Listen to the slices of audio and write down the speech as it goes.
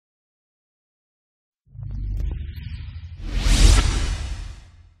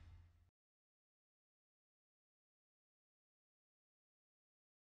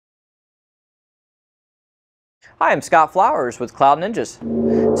Hi, I'm Scott Flowers with Cloud Ninjas.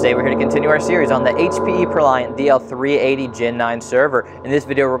 Today we're here to continue our series on the HPE ProLiant DL380 Gen9 server. In this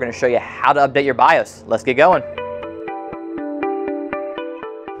video we're going to show you how to update your BIOS. Let's get going.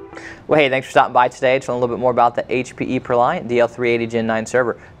 Well, hey, thanks for stopping by today to learn a little bit more about the HPE ProLiant DL380 Gen9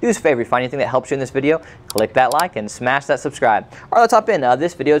 server. Do us a favor, if you find anything that helps you in this video, click that like and smash that subscribe. All right, let's hop in.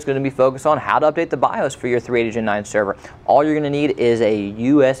 This video is going to be focused on how to update the BIOS for your 380 Gen9 server. All you're going to need is a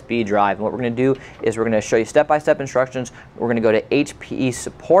USB drive. And what we're going to do is we're going to show you step-by-step instructions. We're going to go to HPE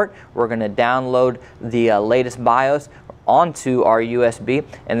support. We're going to download the latest BIOS onto our USB,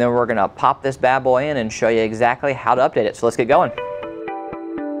 and then we're going to pop this bad boy in and show you exactly how to update it. So let's get going.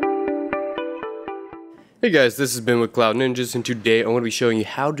 Hey guys, this has been with Cloud Ninjas, and today I'm going to be showing you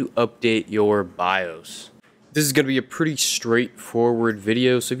how to update your BIOS. This is going to be a pretty straightforward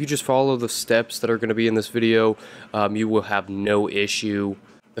video, so if you just follow the steps that are going to be in this video, you will have no issue.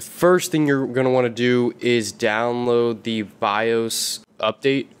 The first thing you're going to want to do is download the BIOS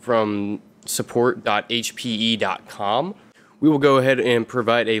update from support.hpe.com. We will go ahead and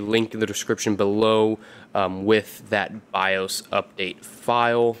provide a link in the description below with that BIOS update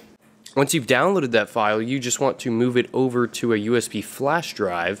file. Once you've downloaded that file, you just want to move it over to a USB flash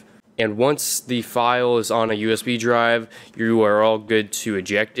drive, and once the file is on a USB drive, you are all good to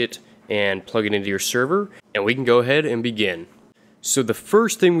eject it and plug it into your server, and we can go ahead and begin. So the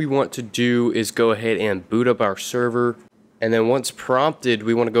first thing we want to do is go ahead and boot up our server, and then once prompted,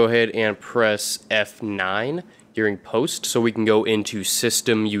 we want to go ahead and press F9 during post so we can go into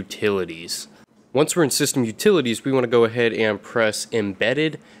System Utilities. Once we're in System Utilities, we want to go ahead and press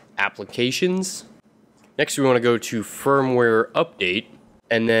Embedded Applications. Next we want to go to Firmware Update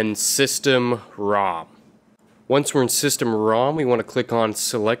and then System ROM. Once we're in System ROM, we want to click on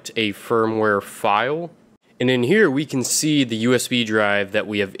Select a Firmware File, and in here we can see the USB drive that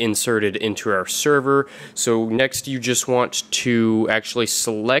we have inserted into our server. So next you just want to actually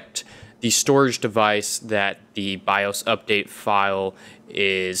select the storage device that the BIOS update file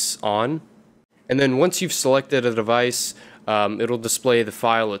is on, and then once you've selected a device, it'll display the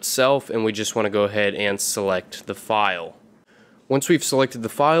file itself, and we just want to go ahead and select the file. Once we've selected the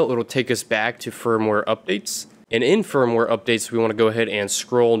file, it'll take us back to firmware updates, and in firmware updates we want to go ahead and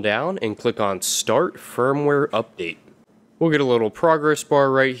scroll down and click on Start Firmware Update. We'll get a little progress bar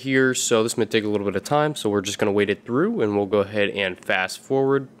right here, so this may take a little bit of time, so we're just going to wait it through, and we'll go ahead and fast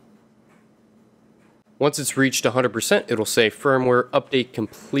forward. Once it's reached 100%, it'll say firmware update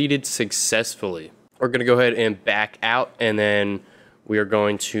completed successfully. We're going to go ahead and back out, and then we are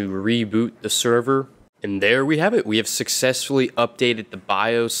going to reboot the server. And there we have it. We have successfully updated the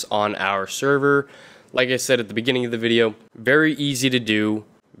BIOS on our server. Like I said at the beginning of the video, very easy to do,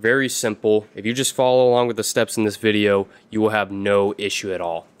 very simple. If you just follow along with the steps in this video, you will have no issue at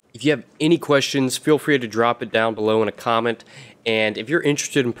all. If you have any questions, feel free to drop it down below in a comment. And if you're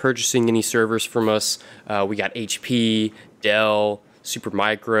interested in purchasing any servers from us, we got HP, Dell,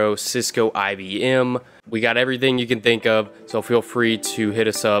 Supermicro, Cisco, IBM. We got everything you can think of, so feel free to hit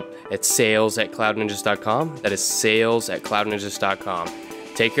us up at sales@cloudninjas.com. That is sales@cloudninjas.com.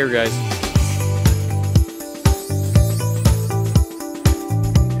 Take care, guys.